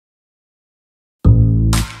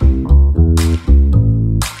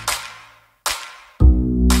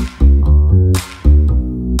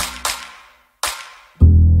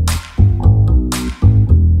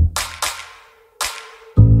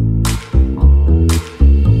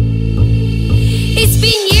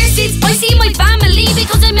been years since I see my family,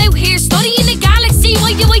 because I'm out here studying the galaxy.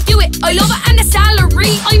 Why do I do it? I love it and the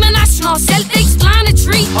salary. I'm an astronaut,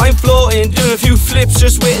 self-explanatory. I'm floating, doing a few flips,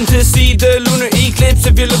 just waiting to see the lunar eclipse.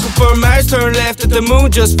 If you're looking for Mars, turn left at the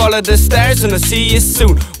moon, just follow the stars and I'll see you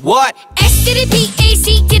soon. What? S to the P, A,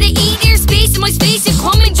 C to the E, there's space in my space, and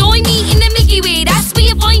come and join me in the Milky Way. That's where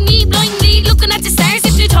you find me, blindly looking at the stars,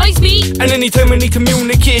 hypnotise me. And anytime I need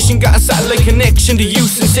communication, got a satellite connection to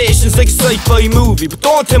use sensations like a sci-fi movie. But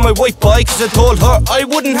don't tell my wife bye, cause I told her I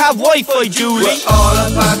wouldn't have Wi-Fi, Julie. We're all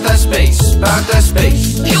about that space, about that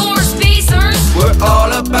space. Pure spacers. We're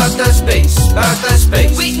all about that space, about that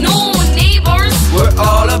space. With no neighbours. We're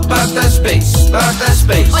all about that space, about that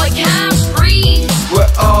space. I can't breathe. We're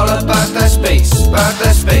all about that space, about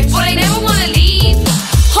that space. But I never wanna leave.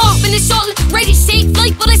 Hop in the shuttle, ready to take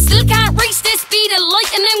flight, but I still can't race the speed of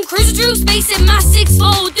light. And I'm cruising through space in my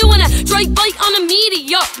 6-fold, doing a drive bike on a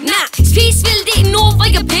meteor. Nah, Spaceville didn't know if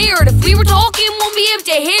I could pair it. If we were talking, won't be able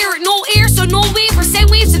to hear it. No air, so no way for sound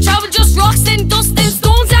waves to travel. Just rocks and dust and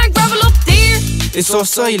stones and gravel up there. It's so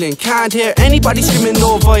silent, can't hear anybody screaming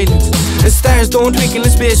no violence. And stars don't twinkle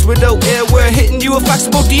in space without air. We're hitting you with facts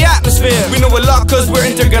about the atmosphere. We know a lot cause we're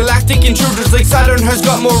intergalactic intruders. Like Saturn has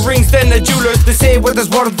got more rings than the jewelers. They say where there's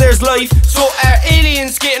water there's life, so are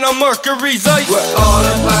aliens skating on Mercury's ice. We're all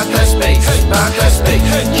about that space, about that space.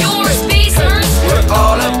 Pure spacers. We're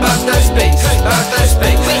all about that space, about that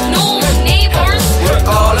space. With no neighbours. We're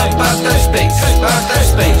all about that space, about that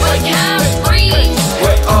space. I can't breathe.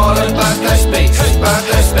 We're all about that space, about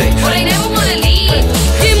that space. But I never wanna leave.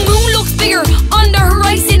 The moon looks bigger on the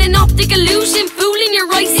horizon, an optic illusion fooling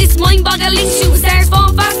your eyes. It's mind-boggling. Shooting stars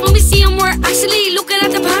fall fast. When we see them, we're actually looking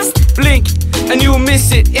at the past. Blink and you'll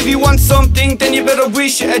miss it. If you want something, then you better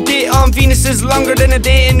wish it. A day on Venus is longer than a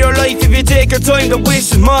day in your life. If you take your time, the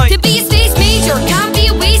wish is mine. To be a space major can't be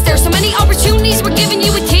a waster. So many opportunities, we're giving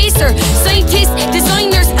you a taster. Scientists,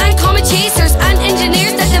 designers and comet chasers, and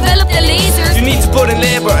engineers that develop the lasers. You need to put in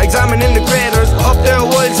labour, examining the craters up there a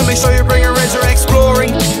while to make sure you bring a razor.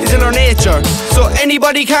 Exploring is in our nature, so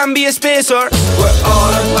anybody can be a spacer. We're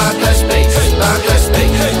all about that space, about that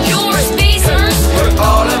space. Pure spacers. We're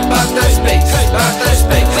all about that space, about that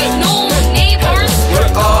space. With no neighbours.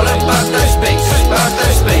 We're all about that space, about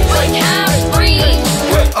that space. I can't breathe.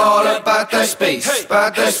 We're all about that space,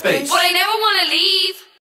 about that space. But I never wanna leave.